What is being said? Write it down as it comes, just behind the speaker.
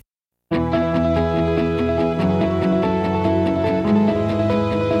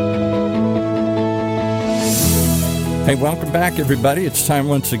Hey, welcome back, everybody. It's time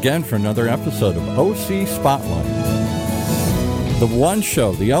once again for another episode of OC Spotlight. The one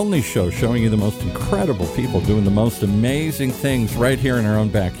show, the only show showing you the most incredible people doing the most amazing things right here in our own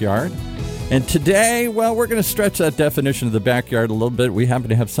backyard. And today, well, we're going to stretch that definition of the backyard a little bit. We happen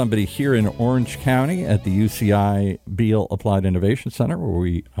to have somebody here in Orange County at the UCI Beall Applied Innovation Center, where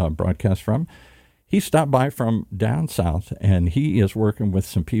we broadcast from. He stopped by from down south, and he is working with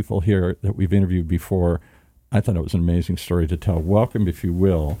some people here that we've interviewed before. I thought it was an amazing story to tell. Welcome, if you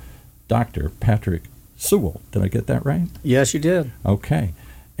will, Dr. Patrick Sewell. Did I get that right? Yes, you did. Okay.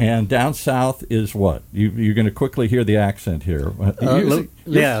 And down south is what? You're going to quickly hear the accent here.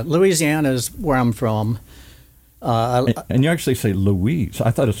 Louisiana is where I'm from. And you actually say Louise.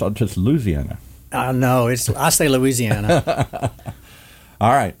 I thought it's just Louisiana. No, I say Louisiana.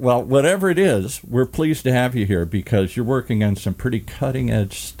 All right. Well, whatever it is, we're pleased to have you here because you're working on some pretty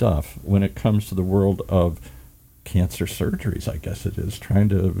cutting-edge stuff when it comes to the world of cancer surgeries, I guess it is, trying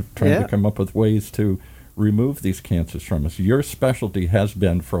to come up with ways to remove these cancers from us. Your specialty has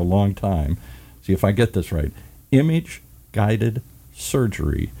been for a long time, see if I get this right, image-guided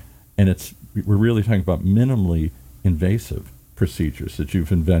surgery, and we're really talking about minimally invasive procedures that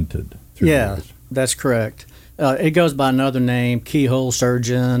you've invented through the years. That's correct. It goes by another name, keyhole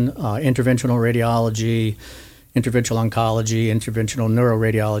surgeon, interventional radiology, interventional oncology, interventional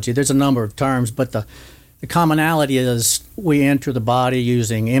neuroradiology. There's a number of terms, but the commonality is we enter the body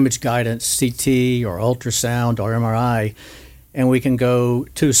using image guidance, CT or ultrasound or MRI, and we can go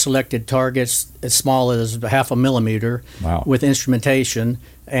to selected targets as small as 0.5 millimeter with instrumentation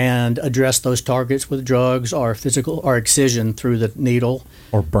and address those targets with drugs or physical or excision through the needle.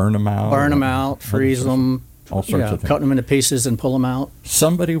 Or burn them out. Freeze them. All sorts of things. Cut them into pieces and pull them out.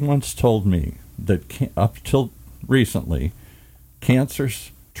 Somebody once told me that up till recently, cancer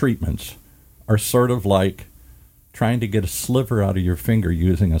treatments are sort of like trying to get a sliver out of your finger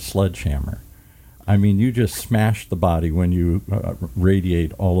using a sledgehammer. I mean, you just smash the body when you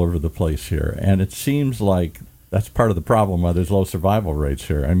radiate all over the place here. And it seems like that's part of the problem why there's low survival rates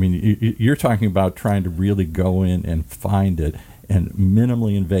here. I mean, you're talking about trying to really go in and find it, and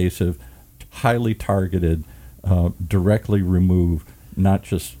minimally invasive, highly targeted, directly remove, not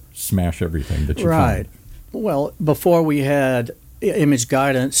just smash everything that you find. Well, before we had image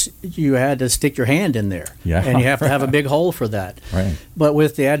guidance, you had to stick your hand in there, and you have to have a big hole for that. Right. But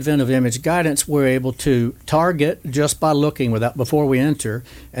with the advent of image guidance, we're able to target just by looking before we enter,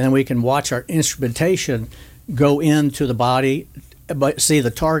 and then we can watch our instrumentation go into the body, but see the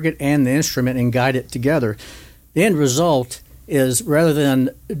target and the instrument and guide it together. The end result is, rather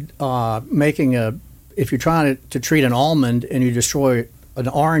than if you're trying to treat an almond and you destroy an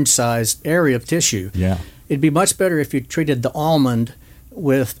orange-sized area of tissue, it'd be much better if you treated the almond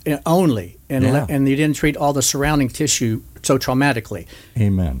with only, and you didn't treat all the surrounding tissue so traumatically.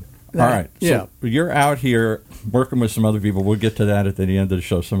 Amen. All right. So you're out here working with some other people. We'll get to that at the end of the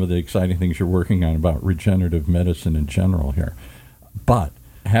show, some of the exciting things you're working on about regenerative medicine in general here. But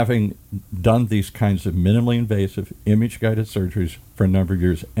having done these kinds of minimally invasive image-guided surgeries for a number of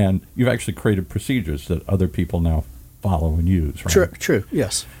years, and you've actually created procedures that other people now follow and use, right? True,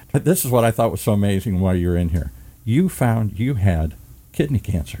 yes. But this is what I thought was so amazing while you're in here. You found you had kidney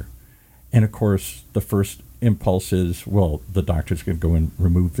cancer. And, of course, the first impulse is, well, the doctor's going to go and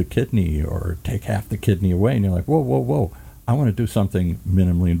remove the kidney or take half the kidney away. And you're like, whoa. I want to do something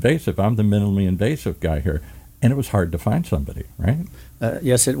minimally invasive. I'm the minimally invasive guy here. And it was hard to find somebody, right?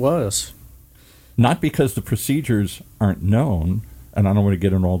 Yes, it was. Not because the procedures aren't known, and I don't want to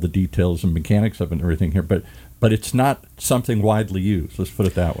get into all the details and mechanics of it and everything here, but it's not something widely used. Let's put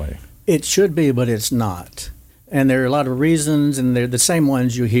it that way. It should be, but it's not. And there are a lot of reasons, and they're the same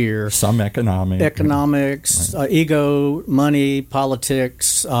ones you hear. Some economics, right. Ego, money,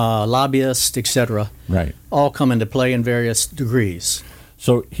 politics, lobbyists, etc. Right. All come into play in various degrees.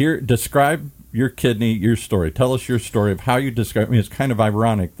 So here, describe your kidney, your story. Tell us your story of how you describe. I mean, it's kind of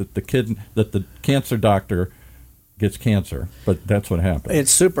ironic that the cancer doctor gets cancer, but that's what happened.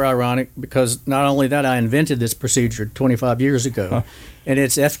 It's super ironic because not only that, I invented this procedure 25 years ago, and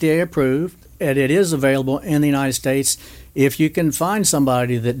it's FDA approved, and it is available in the United States if you can find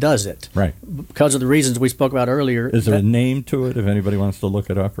somebody that does it. Right. Because of the reasons we spoke about earlier. Is there a name to it if anybody wants to look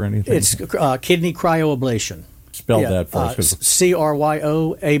it up or anything? It's kidney cryoablation. Spell that for us.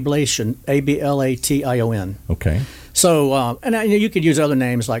 CRYO ablation, ABLATION. Okay. So, and you could use other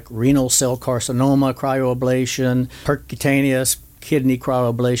names like renal cell carcinoma cryoablation, percutaneous kidney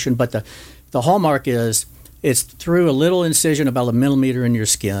cryoablation, but the hallmark is It's through a little incision about a millimeter in your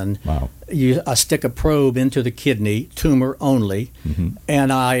skin. Wow. I stick a probe into the kidney, tumor only,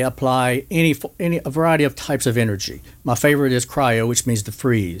 and I apply a variety of types of energy. My favorite is cryo, which means to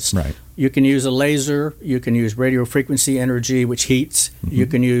freeze. Right. You can use a laser. You can use radio frequency energy, which heats. You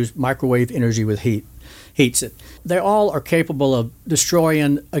can use microwave energy, with heats it. They all are capable of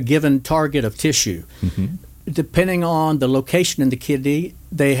destroying a given target of tissue. Depending on the location in the kidney,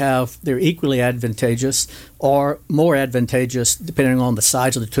 they're equally advantageous or more advantageous depending on the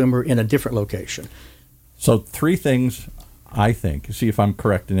size of the tumor in a different location. So 3 things, I think, see if I'm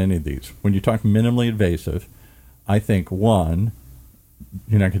correct in any of these. When you talk minimally invasive, I think, 1,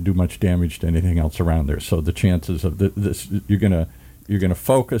 you're not going to do much damage to anything else around there. So the chances of this, you're going to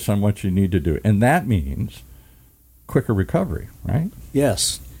focus on what you need to do. And that means quicker recovery, right?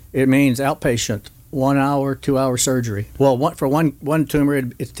 Yes. It means outpatient. 1 hour, 2 hour surgery. Well, for one tumor,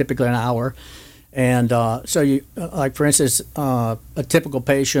 it's typically an hour, and so you, like for instance, a typical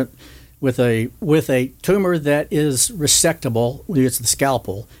patient with a tumor that is resectable, it's the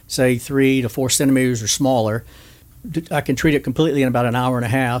scalpel, say 3 to 4 centimeters or smaller. I can treat it completely in about an hour and a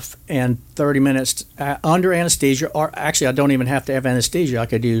half and 30 minutes under anesthesia, or actually, I don't even have to have anesthesia. I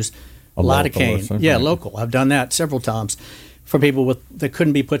could use lidocaine. Yeah, local. I've done that several times. For people that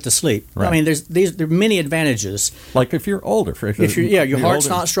couldn't be put to sleep. Right. I mean, there are many advantages. Like if you're older, your heart's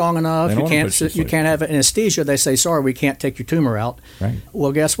not strong enough, you can't have anesthesia. They say, sorry, we can't take your tumor out. Right.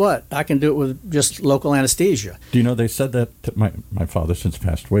 Well, guess what? I can do it with just local anesthesia. Do you know they said that to my father since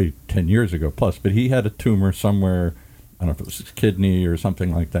passed away 10 years ago plus, but he had a tumor somewhere, I don't know if it was his kidney or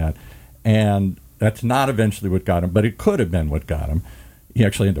something like that, and that's not eventually what got him, but it could have been what got him. He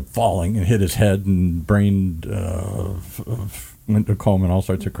actually ended up falling and hit his head and brain went to coma and all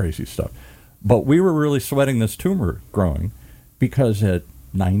sorts of crazy stuff. But we were really sweating this tumor growing because at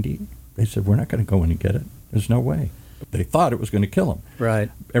 90, they said, we're not going to go in and get it. There's no way. They thought it was going to kill him.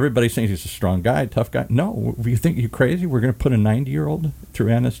 Right. Everybody thinks he's a strong guy, tough guy. No, you think you're crazy? We're going to put a 90-year-old through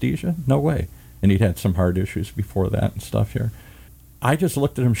anesthesia? No way. And he'd had some heart issues before that and stuff here. I just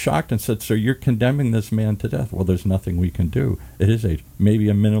looked at him shocked and said, so you're condemning this man to death? Well, there's nothing we can do at his age. Maybe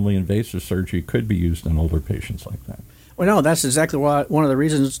a minimally invasive surgery could be used in older patients like that. Well, no, that's exactly why one of the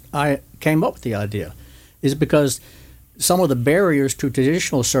reasons I came up with the idea is because some of the barriers to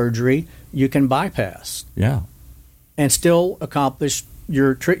traditional surgery you can bypass. Yeah. And still accomplish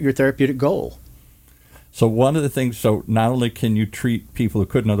your therapeutic goal. So one of the things, so not only can you treat people who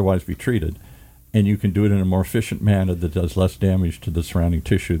couldn't otherwise be treated, and you can do it in a more efficient manner that does less damage to the surrounding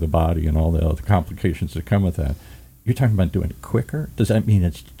tissue, the body, and all the other complications that come with that. You're talking about doing it quicker? Does that mean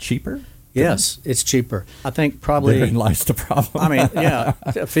it's cheaper? Yes, it's cheaper. I think probably... Therein lies the problem. I mean, yeah,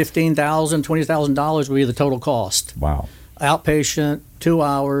 $15,000, $20,000 would be the total cost. Wow. Outpatient, 2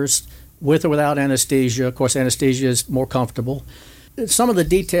 hours, with or without anesthesia. Of course, anesthesia is more comfortable. Some of the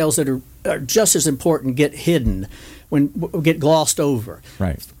details that are just as important get hidden, get glossed over.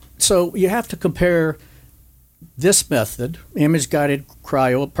 Right. So you have to compare this method, image-guided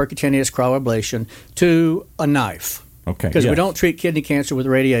percutaneous cryoablation, to a knife. Okay. Because we don't treat kidney cancer with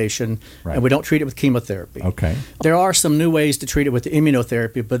radiation, and we don't treat it with chemotherapy. Okay. There are some new ways to treat it with the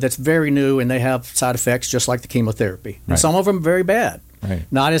immunotherapy, but that's very new, and they have side effects just like the chemotherapy. And some of them are very bad,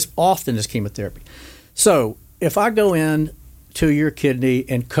 not as often as chemotherapy. So if I go in to your kidney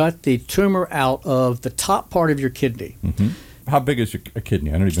and cut the tumor out of the top part of your kidney, how big is a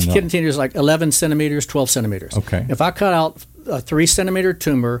kidney? I don't even know. Kidney is like 11 centimeters, 12 centimeters. Okay. If I cut out a 3-centimeter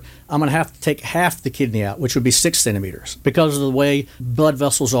tumor, I'm going to have to take half the kidney out, which would be 6 centimeters, because of the way blood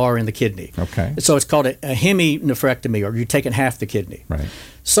vessels are in the kidney. Okay. So it's called a heminephrectomy, or you're taking half the kidney. Right.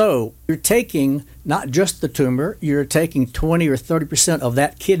 So you're taking not just the tumor, you're taking 20 or 30% of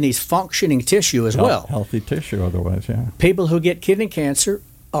that kidney's functioning tissue as well. Healthy tissue otherwise, yeah. People who get kidney cancer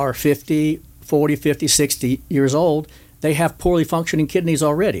are 50, 40, 50, 60 years old. They have poorly functioning kidneys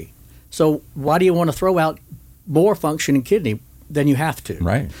already. So why do you want to throw out more functioning kidney than you have to?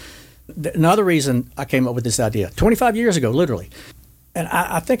 Right. Another reason I came up with this idea, 25 years ago, literally, and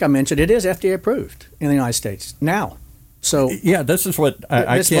I think I mentioned it is FDA approved in the United States now. So yeah, this is what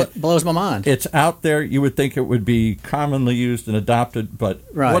what blows my mind. It's out there. You would think it would be commonly used and adopted, but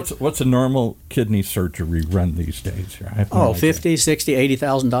what's a normal kidney surgery run these days? I have no idea. $50,000, $60,000,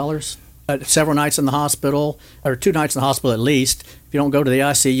 $80,000. Several nights in the hospital, or 2 nights in the hospital at least. If you don't go to the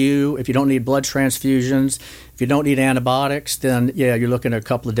ICU, if you don't need blood transfusions, if you don't need antibiotics, then yeah, you're looking at a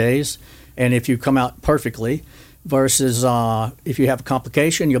couple of days. And if you come out perfectly, versus if you have a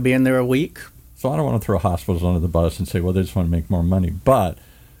complication, you'll be in there a week. So I don't want to throw hospitals under the bus and say, well, they just want to make more money. But 90% of the time, 95% of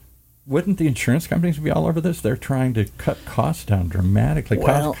the time, you're going to get Wouldn't the insurance companies be all over this? They're trying to cut costs down dramatically.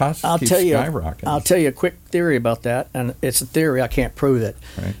 Well, costs keep skyrocketing. I'll tell you a quick theory about that, and it's a theory. I can't prove it.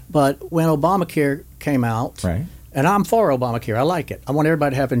 Right. But when Obamacare came out, Right. and I'm for Obamacare. I like it. I want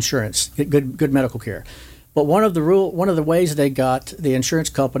everybody to have insurance, get good medical care. But one of the ways they got the insurance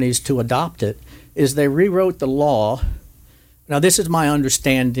companies to adopt it is they rewrote the law. Now, this is my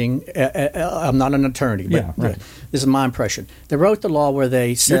understanding. I'm not an attorney, but Yeah, right. This is my impression. They wrote the law where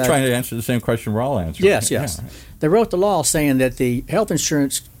they said... You're trying to answer the same question we're all answering. Yes. Yeah. They wrote the law saying that the health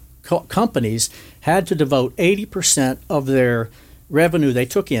insurance companies had to devote 80% of their revenue they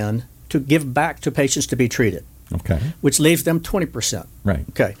took in to give back to patients to be treated. Okay. Which leaves them 20%. Right.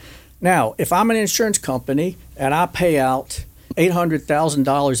 Okay. Now, if I'm an insurance company and I pay out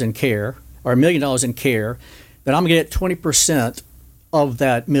 $800,000 in care or $1 million in care, then I'm going to get 20% of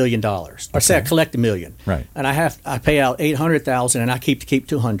that $1 million. Or say I collect $1 million. Right. And I pay out $800,000 and I keep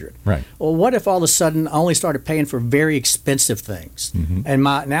 $200. Right. Well, what if all of a sudden I only started paying for very expensive things? Mm-hmm. And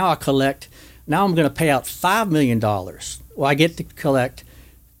now I'm going to pay out $5 million. Well, I get to collect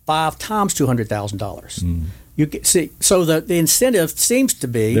 5 times $200,000. Mm. You get, so the incentive seems to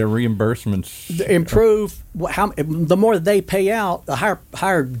be their reimbursements improve. The more they pay out, the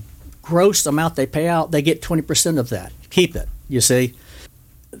higher gross amount they pay out, they get 20% of that. Keep it. You see,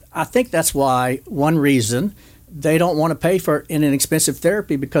 I think that's why one reason they don't want to pay for an expensive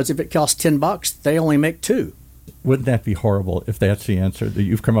therapy, because if it costs $10, they only make $2. Wouldn't that be horrible if that's the answer? That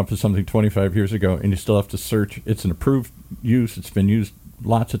you've come up with something 25 years ago and you still have to search. It's an approved use. It's been used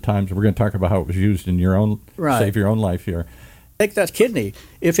lots of times. We're going to talk about how it was used in your own save your own life here. Take that kidney.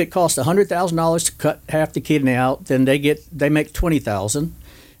 If it costs $100,000 to cut half the kidney out, then they make $20,000.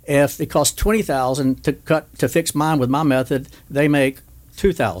 If it costs $20,000 to fix mine with my method, they make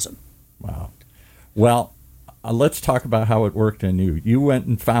 $2,000. Wow. Well, let's talk about how it worked in you. You went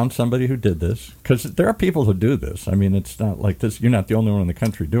and found somebody who did this, because there are people who do this. I mean, it's not like this. You're not the only one in the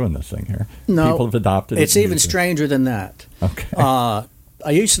country doing this thing here. No, people have adopted it. It's even stranger than that. Okay. I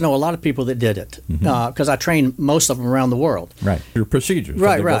used to know a lot of people that did it because I trained most of them around the world. Right. Your procedures.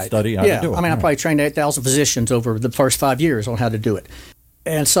 Right. Study how to do it. I mean, I probably trained 8,000 physicians over the first 5 years on how to do it.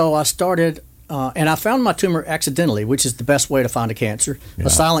 And so I started, and I found my tumor accidentally, which is the best way to find a cancer. Yeah. A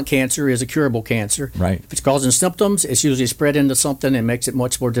silent cancer is a curable cancer. Right. If it's causing symptoms, it's usually spread into something and makes it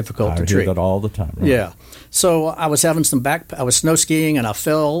much more difficult to treat. I hear that all the time. Right? Yeah. So I was having I was snow skiing and I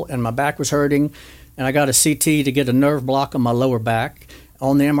fell and my back was hurting, and I got a CT to get a nerve block on my lower back.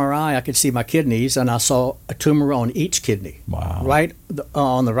 On the MRI, I could see my kidneys, and I saw a tumor on each kidney. Wow. Right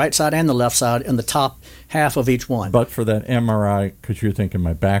on the right side and the left side, and the top half of each one. But for that MRI, because you're thinking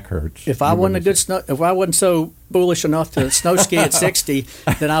my back hurts. If I wasn't so foolish enough to snow ski at 60,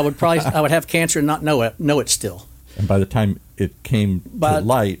 then I would have cancer and not know it still. And by the time it came to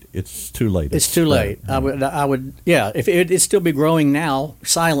light, it's too late. It's too late. Right. I would. If it'd still be growing now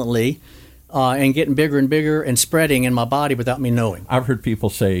silently. And getting bigger and bigger and spreading in my body without me knowing. I've heard people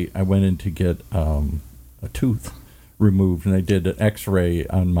say I went in to get a tooth removed, and they did an X-ray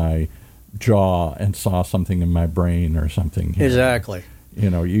on my jaw and saw something in my brain or something. Exactly.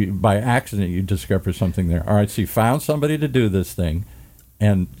 You by accident you discover something there. All right, so you found somebody to do this thing,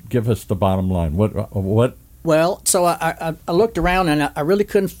 and give us the bottom line. What? Well, so I looked around and I really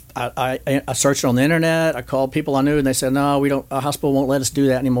couldn't. I searched on the internet. I called people I knew, and they said, "No, we don't. Our hospital won't let us do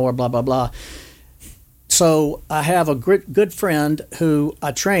that anymore." Blah blah blah. So I have a good friend who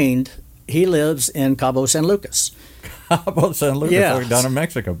I trained. He lives in Cabo San Lucas. Cabo San Lucas, down in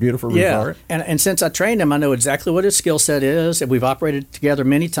Mexico, beautiful resort. Yeah, and since I trained him, I know exactly what his skill set is, and we've operated together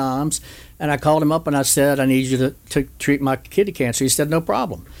many times. And I called him up and I said, "I need you to treat my kidney cancer." He said, "No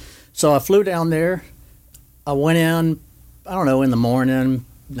problem." So I flew down there. I went in, I don't know, in the morning,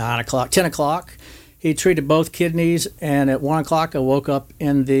 9 o'clock, 10 o'clock. He treated both kidneys, and at 1 o'clock I woke up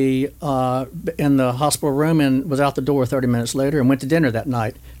in the hospital room and was out the door 30 minutes later and went to dinner that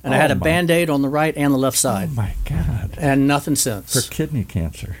night. And I had a Band-Aid on the right and the left side. Oh, my God. And nothing since. For kidney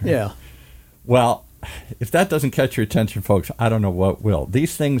cancer. Yeah. Well, if that doesn't catch your attention, folks, I don't know what will.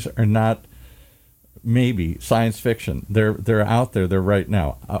 These things are not maybe science fiction. They're out there. They're right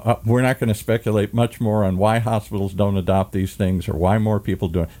now. We're not going to speculate much more on why hospitals don't adopt these things or why more people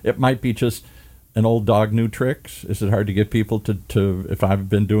do it. It might be just an old dog, new tricks. Is it hard to get people to if I've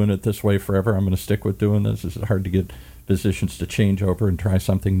been doing it this way forever, I'm going to stick with doing this? Is it hard to get physicians to change over and try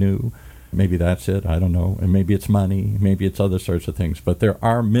something new? Maybe that's it. I don't know. And maybe it's money. Maybe it's other sorts of things. But there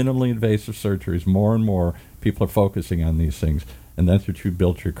are minimally invasive surgeries. More and more people are focusing on these things. And that's what you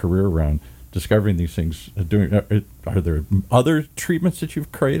built your career around. discovering these things. Are there other treatments that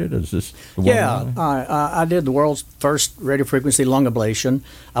you've created? Is this the one? Yeah, I did the world's first radiofrequency lung ablation.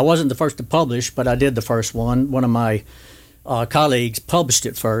 I wasn't the first to publish, but I did the first one. One of my colleagues published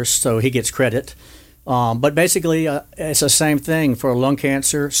it first, so he gets credit. But basically, it's the same thing for lung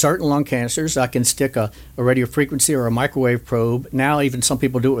cancer. Certain lung cancers, I can stick a radiofrequency or a microwave probe. Now, even some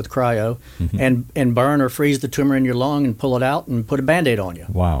people do it with cryo, and burn or freeze the tumor in your lung and pull it out and put a Band-Aid on you.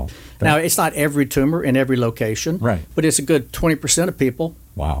 Wow. Now, it's not every tumor in every location, right, but it's a good 20% of people.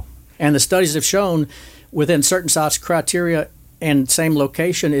 Wow. And the studies have shown within certain size criteria and same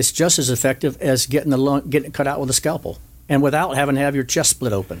location, it's just as effective as getting it cut out with a scalpel and without having to have your chest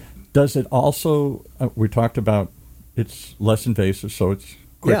split open. Does it also, we talked about it's less invasive, so it's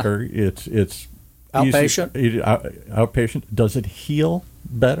quicker. Yeah. It's outpatient. Outpatient. Does it heal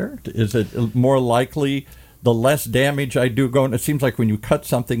better? Is it more likely the less damage I do going? It seems like when you cut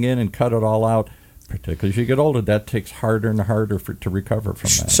something in and cut it all out, particularly as you get older, that takes harder and harder to recover from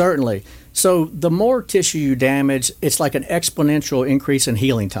that. Certainly. So the more tissue you damage, it's like an exponential increase in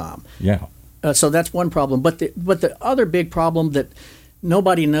healing time. Yeah. So that's one problem. But the other big problem that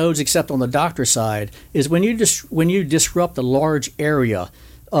nobody knows except on the doctor side is when you disrupt a large area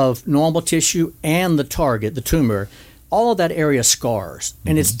of normal tissue and the target, the tumor, all of that area scars.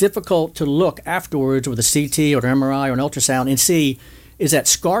 And it's difficult to look afterwards with a CT or an MRI or an ultrasound and see, is that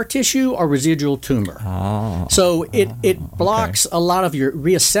scar tissue or residual tumor? So it blocks a lot of your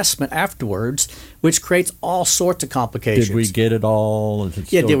reassessment afterwards, which creates all sorts of complications. Did we get it all? Is it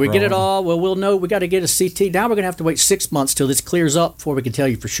did we growing? Get it all? Well, we'll know. We got to get a CT. Now we're going to have to wait 6 months till this clears up before we can tell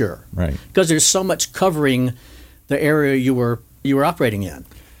you for sure. Right. Because there's so much covering the area you were operating in.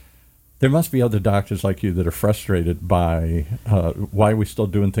 There must be other doctors like you that are frustrated by why we're still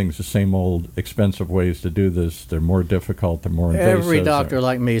doing things the same old expensive ways to do this. They're more difficult. They're more invasive. Every doctor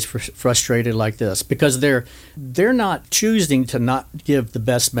like me is frustrated like this because they're not choosing to not give the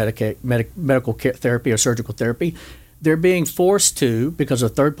best medical care therapy or surgical therapy. They're being forced to because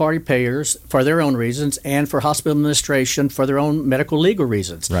of third-party payers for their own reasons and for hospital administration for their own medical legal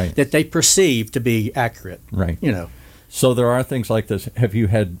reasons that they perceive to be accurate. Right. You know. So there are things like this. Have you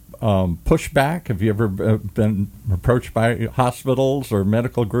had pushback? Have you ever been approached by hospitals or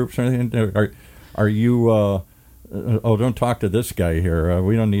medical groups or anything? Are you, don't talk to this guy here.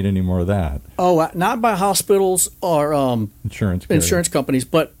 We don't need any more of that. Oh, not by hospitals or insurance companies.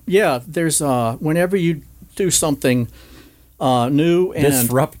 But, yeah, there's whenever you do something new and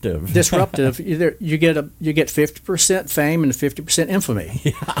disruptive, you get 50% fame and 50% infamy.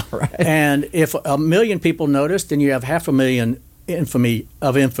 Yeah, right. And if 1 million people notice, then you have 500,000 infamy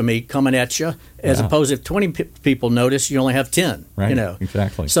coming at you, as opposed to if 20 people notice, you only have 10. Right. You know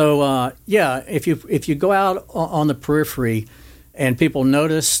exactly. So if you go out on the periphery and people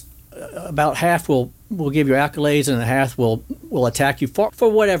notice, about half will give you accolades and half will attack you for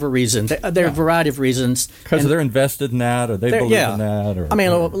whatever reason. There are a variety of reasons because they're invested in that or they believe in that. Or, I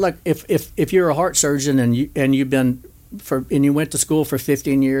mean, look, if you're a heart surgeon and you went to school for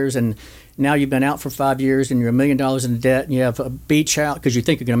 15 years and now you've been out for 5 years and you're $1 million in debt and you have a beach house because you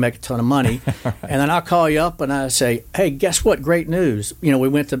think you're going to make a ton of money. Right. And then I'll call you up and I say, hey, guess what? Great news. We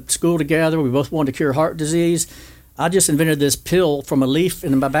went to school together. We both wanted to cure heart disease. I just invented this pill from a leaf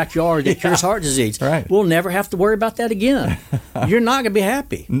in my backyard that cures heart disease. Right. We'll never have to worry about that again. You're not going to be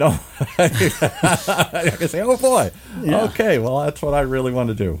happy. No. I can say, oh, boy. Yeah. Okay, well, that's what I really want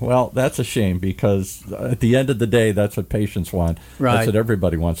to do. Well, that's a shame because at the end of the day, that's what patients want. Right. That's what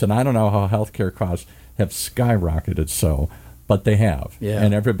everybody wants. And I don't know how healthcare costs have skyrocketed but they have. Yeah.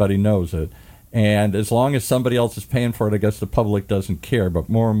 And everybody knows it. And as long as somebody else is paying for it, I guess the public doesn't care. But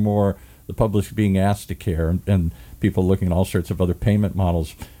more and more, the public's being asked to care, and people looking at all sorts of other payment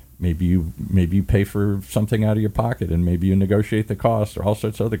models. Maybe you pay for something out of your pocket, and maybe you negotiate the cost, or all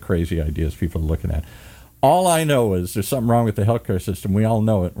sorts of other crazy ideas people are looking at. All I know is there's something wrong with the healthcare system. We all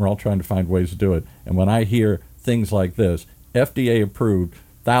know it. We're all trying to find ways to do it. And when I hear things like this, FDA approved,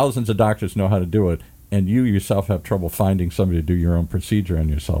 thousands of doctors know how to do it, and you yourself have trouble finding somebody to do your own procedure on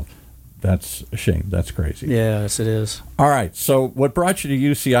yourself. That's a shame. That's crazy. Yes, it is. All right. So what brought you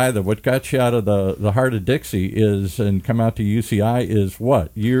to UCI, though? What got you out of the heart of Dixie and come out to UCI is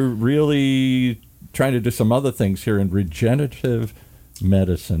what? You're really trying to do some other things here in regenerative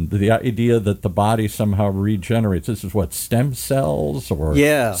medicine. The idea that the body somehow regenerates. This is what, stem cells or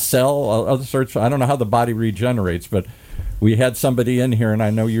other sorts? I don't know how the body regenerates, but we had somebody in here, and I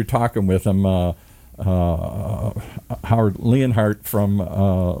know you're talking with him, Howard Leonhardt from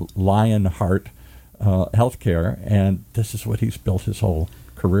Lionheart Healthcare, and this is what he's built his whole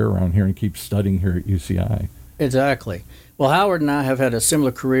career around here and keeps studying here at UCI. Exactly. Well, Howard and I have had a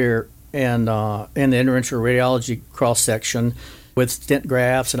similar career in the interventional radiology cross section with stent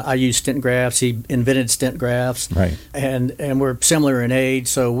grafts, and I use stent grafts. He invented stent grafts, right? And we're similar in age,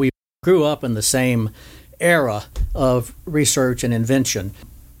 so we grew up in the same era of research and invention.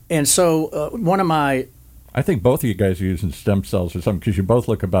 And so one of my I think both of you guys are using stem cells or something because you both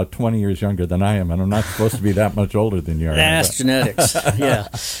look about 20 years younger than I am, and I'm not supposed to be that much older than you are. That's genetics, yeah.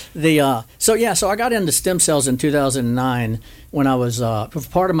 So I got into stem cells in 2009 when I was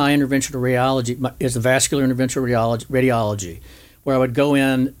part of my interventional radiology is the vascular interventional radiology, where I would go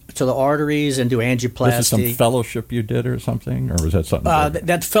in to the arteries and do angioplasty. This is some fellowship you did or something, or was that something?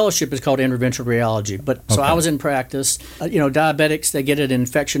 That fellowship is called interventional radiology. But so I was in practice. Diabetics, they get an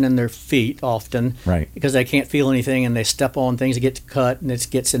infection in their feet often, right? Because they can't feel anything and they step on things, it gets cut and it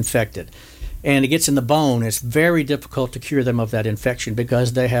gets infected. And it gets in the bone. It's very difficult to cure them of that infection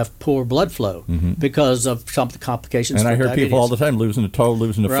because they have poor blood flow because of some of the complications. And I hear diabetes. people all the time losing a toe,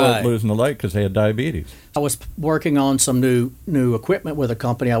 losing a foot, losing a leg because they had diabetes. I was working on some new equipment with a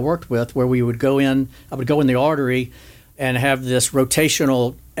company I worked with where we would go in. I would go in the artery and have this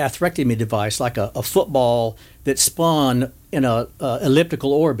rotational atherectomy device, like a football that spun in a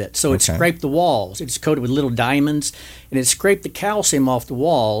elliptical orbit. So it scraped the walls. It's coated with little diamonds, and it scraped the calcium off the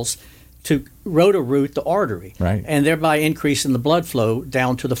walls to rotor-root the artery, and thereby increasing the blood flow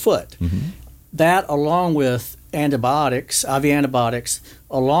down to the foot. That, along with antibiotics, IV antibiotics,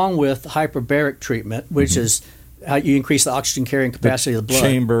 along with hyperbaric treatment, which is how you increase the oxygen carrying capacity of the blood.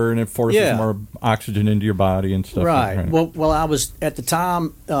 Chamber, and it forces more oxygen into your body and stuff. Right. Well, I was at the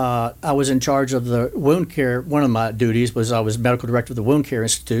time I was in charge of the wound care. One of my duties was I was medical director of the Wound Care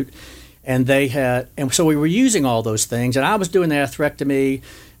Institute, and so we were using all those things, and I was doing the atherectomy.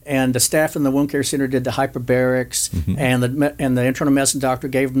 And the staff in the wound care center did the hyperbarics, and the internal medicine doctor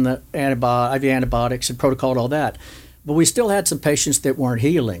gave them the IV antibiotics and protocoled all that. But we still had some patients that weren't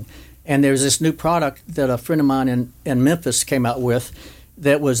healing. And there was this new product that a friend of mine in Memphis came out with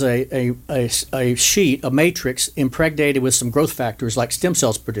that was a sheet, a matrix impregnated with some growth factors like stem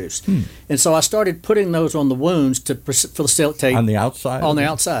cells produce. And so I started putting those on the wounds to facilitate. On the outside? On the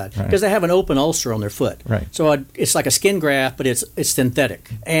outside. Because they have an open ulcer on their foot. Right. So it's like a skin graft, but it's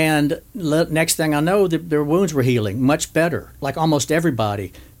synthetic. And next thing I know, their wounds were healing much better, like almost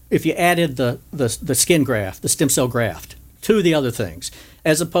everybody, if you added the skin graft, the stem cell graft, to the other things,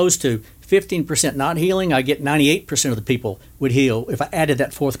 as opposed to 15% not healing. I get 98% of the people would heal if I added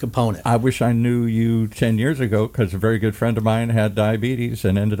that fourth component. I wish I knew you 10 years ago, because a very good friend of mine had diabetes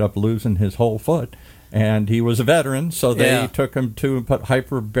and ended up losing his whole foot. And he was a veteran, so they took him to and put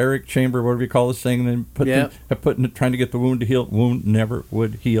hyperbaric chamber, whatever you call this thing, and then trying to get the wound to heal. Wound never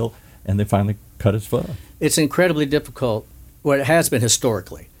would heal, and they finally cut his foot off. It's incredibly difficult. Well, it has been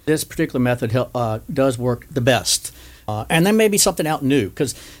historically. This particular method does work the best. And there may be something out new.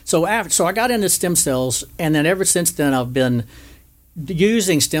 So I got into stem cells, and then ever since then I've been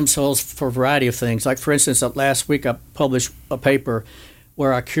using stem cells for a variety of things. Like, for instance, last week I published a paper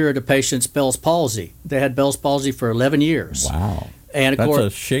where I cured a patient's Bell's palsy. They had Bell's palsy for 11 years. Wow. And that's a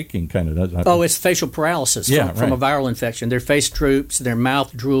shaking kind of. It's facial paralysis from a viral infection. Their face droops, their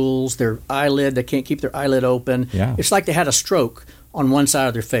mouth drools, their eyelid, they can't keep their eyelid open. Yeah. It's like they had a stroke on one side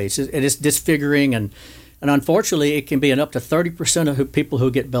of their face. It is disfiguring, and unfortunately, it can be up to 30% of people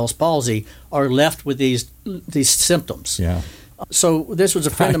who get Bell's palsy are left with these symptoms. Yeah. So this was a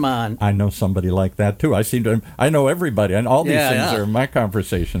friend of mine. I know somebody like that too. I know everybody, and all these things are in my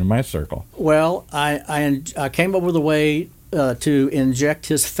conversation, in my circle. Well, I came up with a way to inject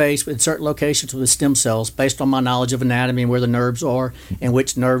his face in certain locations with stem cells based on my knowledge of anatomy and where the nerves are and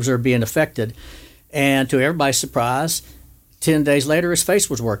which nerves are being affected. And to everybody's surprise, 10 days later, his face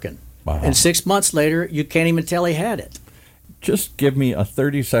was working. Wow. And 6 months later, you can't even tell he had it. Just give me a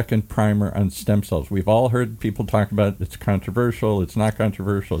 30-second primer on stem cells. We've all heard people talk about it's controversial, it's not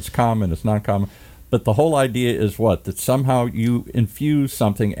controversial, it's common, it's not common. But the whole idea is what? That somehow you infuse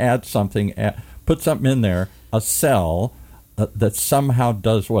something, add something, put something in there, a cell that somehow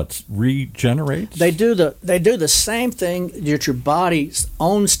does what? Regenerates? They do the same thing that your body's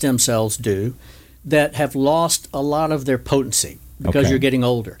own stem cells do that have lost a lot of their potency because you're getting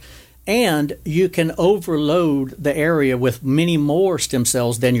older. And you can overload the area with many more stem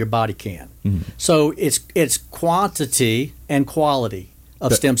cells than your body can. So it's quantity and quality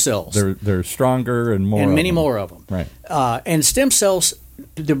of stem cells. They're stronger and more. And many more of them. Right. And stem cells,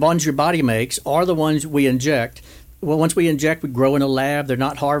 the ones your body makes, are the ones we inject once we inject, we grow in a lab. They're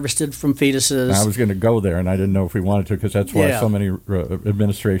not harvested from fetuses. I was going to go there, and I didn't know if we wanted to, because that's why so many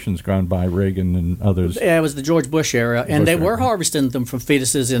administrations gone by, Reagan and others. Yeah, it was the George Bush era, and they were harvesting them from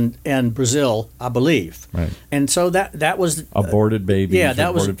fetuses in Brazil, I believe. Right. And so that was aborted babies. Yeah,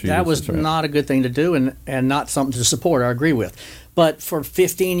 that was not a good thing to do, and not something to support. I agree with. But for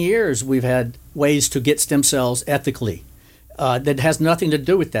 15 years, we've had ways to get stem cells ethically. That has nothing to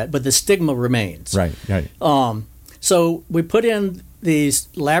do with that, but the stigma remains. Right. So we put in these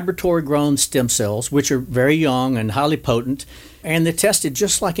laboratory-grown stem cells, which are very young and highly potent, and they're tested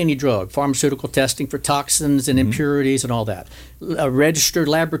just like any drug, pharmaceutical testing for toxins and impurities and all that. A registered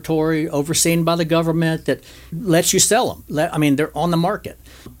laboratory overseen by the government that lets you sell them. I mean, they're on the market.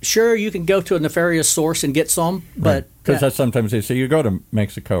 Sure, you can go to a nefarious source and get some, but... Because that's sometimes they say you go to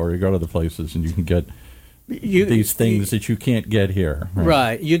Mexico or you go to the places and you can get... these things that you can't get here.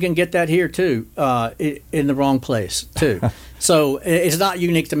 Right. You can get that here, too, in the wrong place, too. So it's not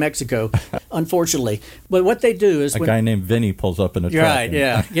unique to Mexico, unfortunately. But what they do is... A guy named Vinny pulls up in a truck. Right,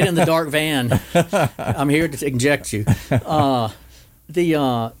 yeah. Get in the dark van. I'm here to inject you.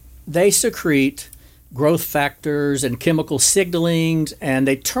 They secrete growth factors and chemical signalings, and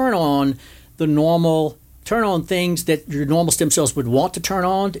they turn on things that your normal stem cells would want to turn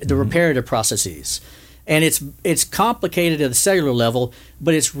on, the reparative processes. And it's complicated at the cellular level,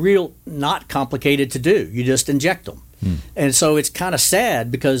 but it's not complicated to do. You just inject them. And so it's kind of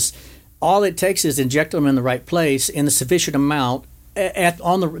sad, because all it takes is inject them in the right place in the sufficient amount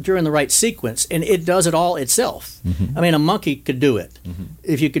during the right sequence, and it does it all itself. I mean, a monkey could do it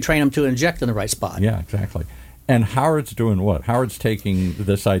if you could train them to inject in the right spot. Yeah, exactly. And Howard's doing what? Howard's taking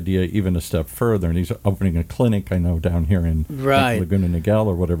this idea even a step further, and he's opening a clinic, I know, down here in Laguna Niguel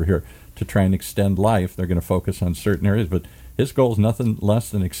or whatever here, to try and extend life. They're going to focus on certain areas, but his goal is nothing less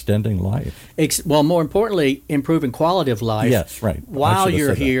than extending life. Well, more importantly, improving quality of life. Yes, right. While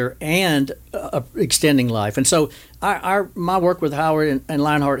you're here, and extending life. And so my work with Howard and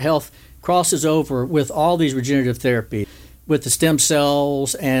LEONHART Health crosses over with all these regenerative therapy, with the stem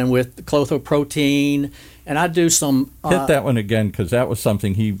cells and with the clotho-protein. And I do some... Hit that one again, because that was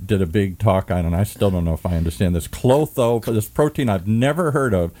something he did a big talk on, and I still don't know if I understand this. Clotho, this protein I've never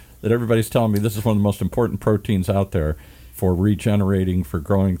heard of, that everybody's telling me this is one of the most important proteins out there for regenerating, for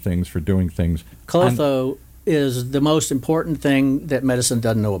growing things, for doing things. Clotho is the most important thing that medicine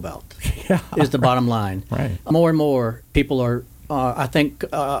doesn't know about, is the bottom line. Right. More and more people are... I think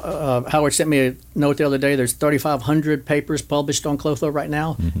Howard sent me a note the other day. There's 3,500 papers published on Clotho right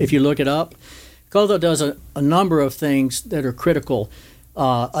now, if you look it up. Clotho does a number of things that are critical.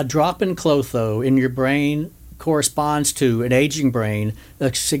 A drop in Clotho in your brain corresponds to an aging brain.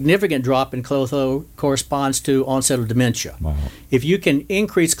 A significant drop in Clotho corresponds to onset of dementia. Wow. If you can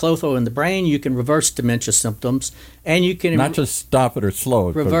increase Clotho in the brain, you can reverse dementia symptoms, and you can not just stop it or slow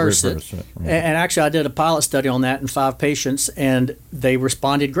it, reverse but it. Right. And actually, I did a pilot study on that in 5 patients, and they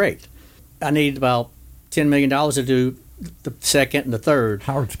responded great. I needed about $10 million to do the second and the third.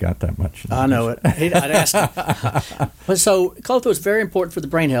 Howard's got that much. I know it. I'd asked him. But so Clotho is very important for the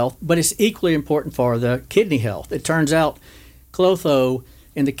brain health, but it's equally important for the kidney health. It turns out Clotho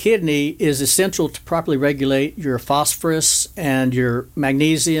in the kidney is essential to properly regulate your phosphorus and your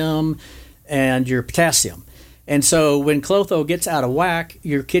magnesium and your potassium. And so when Clotho gets out of whack,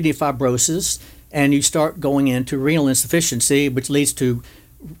 your kidney fibroses, and you start going into renal insufficiency, which leads to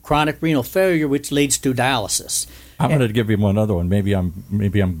chronic renal failure, which leads to dialysis. I'm going to give you one other one. Maybe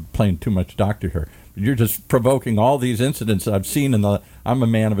I'm playing too much doctor here. You're just provoking all these incidents I've seen I'm a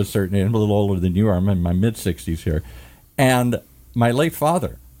man of a certain age. I'm a little older than you are. I'm in my mid-60s here. And my late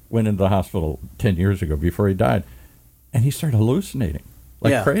father went into the hospital 10 years ago before he died, and he started hallucinating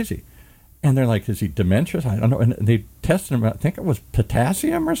like crazy. And they're like, is he dementia? I don't know. And they tested him. I think it was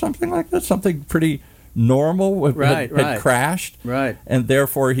potassium or something like that, something pretty normal had crashed. Right. And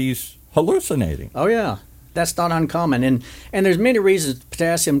therefore he's hallucinating. Oh, yeah. That's not uncommon. And there's many reasons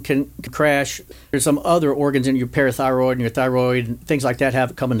potassium can crash. There's some other organs in your parathyroid and your thyroid and things like that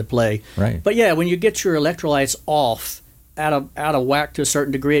have come into play. Right. But yeah, when you get your electrolytes off out of whack to a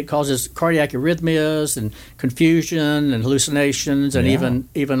certain degree, it causes cardiac arrhythmias and confusion and hallucinations and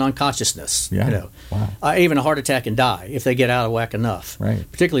even unconsciousness. Yeah. You know. Wow. Even a heart attack and die if they get out of whack enough. Right.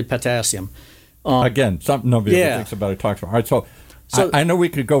 Particularly potassium. Again, something nobody ever thinks about or talks about. All right, so I know we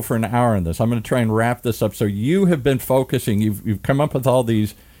could go for an hour on this. I'm going to try and wrap this up. So you have been focusing. You've come up with all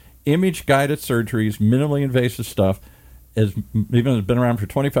these image-guided surgeries, minimally invasive stuff. Even though it's been around for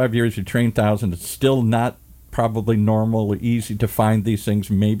 25 years, you trained thousands. It's still not probably normal, easy to find these things,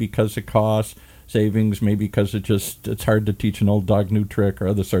 maybe because of cost savings, maybe because it's hard to teach an old dog new trick or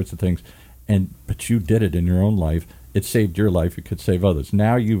other sorts of things. but you did it in your own life. It saved your life. It could save others.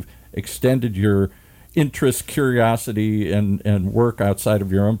 Now you've extended your interest, curiosity, and work outside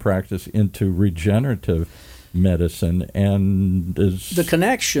of your own practice into regenerative medicine. And the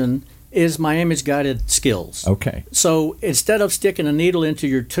connection is my image-guided skills. Okay. So instead of sticking a needle into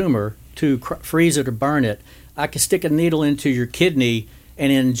your tumor to freeze it or burn it, I can stick a needle into your kidney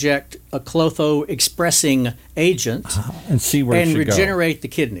and inject a clotho-expressing agent and see where it should regenerate the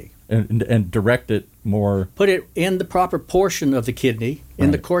kidney. And direct it more. Put it in the proper portion of the kidney,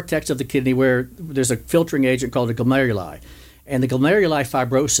 in the cortex of the kidney, where there's a filtering agent called the glomeruli. And the glomeruli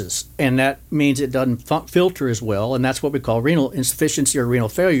fibroses, and that means it doesn't filter as well, and that's what we call renal insufficiency or renal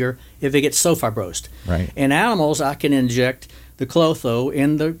failure if it gets so fibrosed. Right. In animals, I can inject the clotho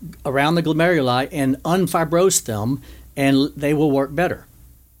around the glomeruli and unfibrose them, and they will work better.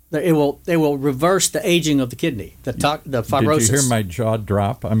 They will reverse the aging of the kidney, the fibrosis. Did you hear my jaw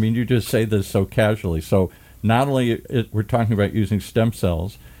drop? I mean, you just say this so casually. So not only we're talking about using stem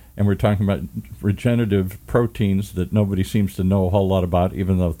cells, and we're talking about regenerative proteins that nobody seems to know a whole lot about,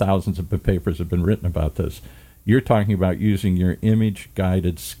 even though thousands of papers have been written about this. You're talking about using your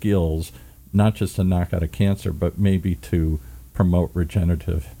image-guided skills, not just to knock out a cancer, but maybe to promote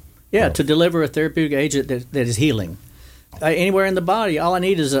regenerative growth. To deliver a therapeutic agent that is healing. Anywhere in the body, all I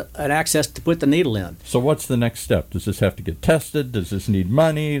need is an access to put the needle in. So what's the next step? Does this have to get tested? Does this need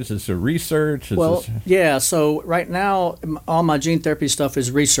money? Is this a research? So right now, all my gene therapy stuff is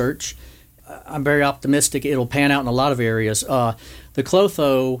research. I'm very optimistic it'll pan out in a lot of areas. The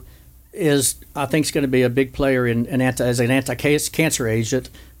clotho I think, is going to be a big player as an anti-cancer agent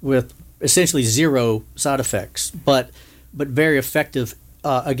with essentially zero side effects, but very effective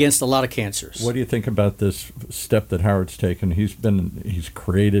against a lot of cancers. What do you think about this step that Howard's taken? He's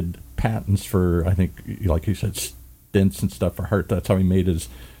created patents for, I think, like you said, stents and stuff for heart. That's how he made his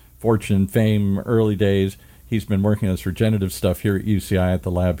fortune, fame, early days. He's been working on this regenerative stuff here at UCI at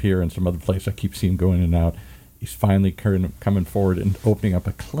the lab here and some other place. I keep seeing him going in and out. He's finally coming forward and opening up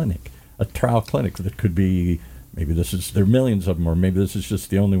a clinic, a trial clinic that could be, there are millions of them, or maybe this is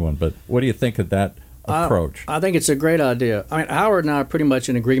just the only one. But what do you think of that approach? I think it's a great idea. I mean, Howard and I are pretty much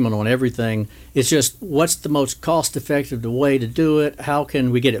in agreement on everything. It's just what's the most cost-effective way to do it? How can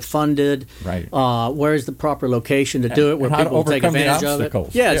we get it funded? Right. Where's the proper location to do it where people will take advantage of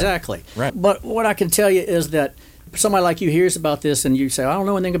it? Yeah, exactly. Right. But what I can tell you is that somebody like you hears about this and you say, I don't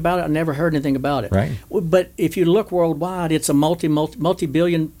know anything about it. I never heard anything about it. Right. But if you look worldwide, it's a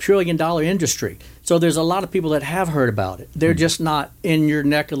multi-billion, trillion-dollar industry. So there's a lot of people that have heard about it. They're just not in your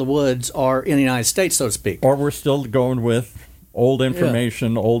neck of the woods or in the United States, so to speak. Or we're still going with old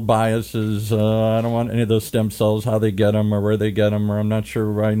information, old biases. I don't want any of those stem cells, how they get them or where they get them, or I'm not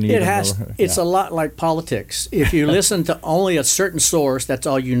sure where I need them. It's a lot like politics. If you listen to only a certain source, that's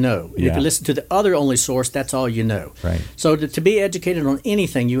all you know. And if you listen to the other only source, that's all you know. Right. So to be educated on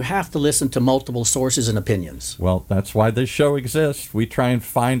anything, you have to listen to multiple sources and opinions. Well, that's why this show exists. We try and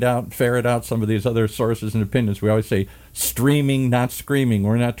ferret out some of these other sources and opinions. We always say streaming, not screaming.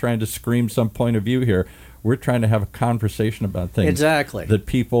 We're not trying to scream some point of view here. We're trying to have a conversation about things that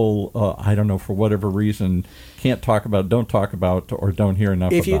people, I don't know, for whatever reason, can't talk about, don't talk about, or don't hear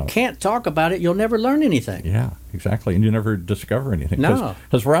enough about. If you can't talk about it, you'll never learn anything. Yeah, exactly. And you never discover anything. No.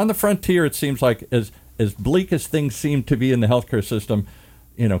 Because we're on the frontier, it seems like, as bleak as things seem to be in the healthcare system,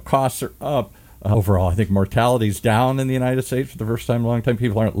 costs are up. Overall, I think mortality's down in the United States for the first time in a long time.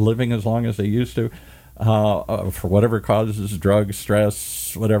 People aren't living as long as they used to for whatever causes, drugs,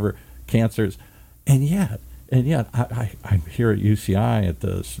 stress, whatever, cancers. And yet, I'm here at UCI at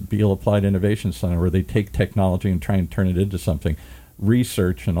the Beall Applied Innovation Center where they take technology and try and turn it into something,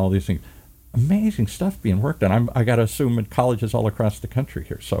 research and all these things. Amazing stuff being worked on. I got to assume in colleges all across the country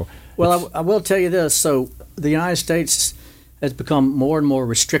here. So, well, I will tell you this. So the United States has become more and more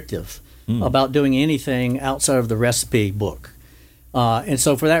restrictive about doing anything outside of the recipe book. And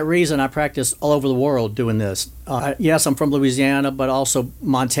so for that reason, I practice all over the world doing this. Yes, I'm from Louisiana, but also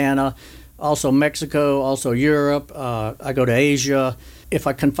Montana, also Mexico, also Europe. I go to Asia. If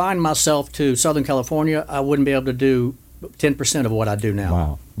I confine myself to Southern California, I wouldn't be able to do 10% of what I do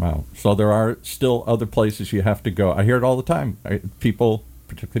now. Wow. So there are still other places you have to go. I hear it all the time. People,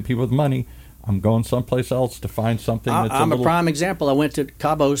 particularly people with money, I'm going someplace else to find something that's I'm a prime example. I went to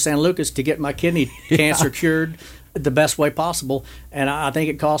Cabo San Lucas to get my kidney cancer cured the best way possible, and I think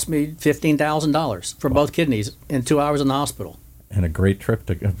it cost me $15,000 for both kidneys in 2 hours in the hospital. And a great trip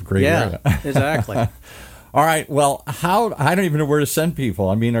to a great area. Yeah, exactly. All right. Well, I don't even know where to send people.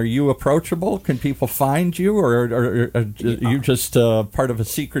 I mean, are you approachable? Can people find you, or are you just part of a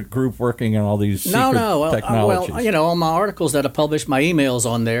secret group working on all these secret technologies? Well, on my articles that I publish, my email's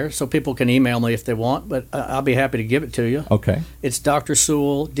on there, so people can email me if they want, but I'll be happy to give it to you. Okay. It's Dr.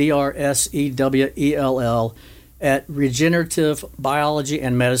 Sewell, DrSewell, at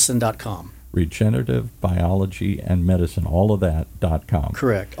regenerativebiologyandmedicine.com. Regenerativebiologyandmedicine, all of that.com.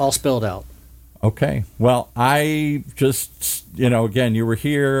 Correct. All spelled out. Okay. Well, I just, again, you were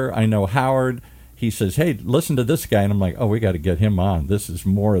here. I know Howard. He says, hey, listen to this guy. And I'm like, oh, we got to get him on. This is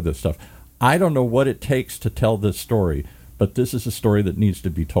more of this stuff. I don't know what it takes to tell this story, but this is a story that needs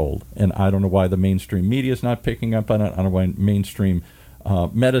to be told. And I don't know why the mainstream media is not picking up on it. I don't know why mainstream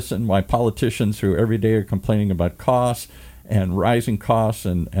medicine, why politicians who every day are complaining about costs and rising costs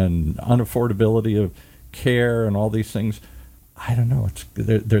and unaffordability of care and all these things. I don't know.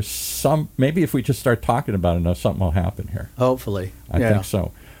 There's some, maybe if we just start talking about it enough, something will happen here. Hopefully. I think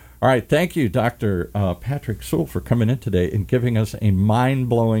so. All right. Thank you, Dr. Patrick Sewell, for coming in today and giving us a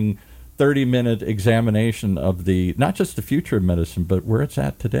mind-blowing 30-minute examination of not just the future of medicine, but where it's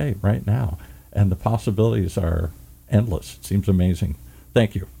at today, right now. And the possibilities are endless. It seems amazing.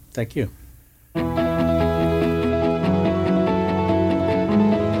 Thank you. Thank you.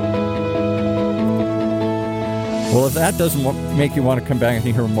 Well, if that doesn't make you want to come back and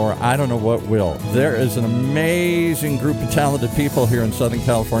hear more, I don't know what will. There is an amazing group of talented people here in Southern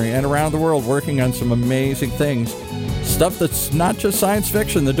California and around the world working on some amazing things. Stuff that's not just science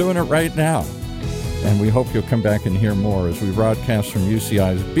fiction. They're doing it right now. And we hope you'll come back and hear more as we broadcast from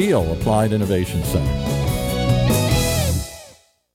UCI's Beall Applied Innovation Center.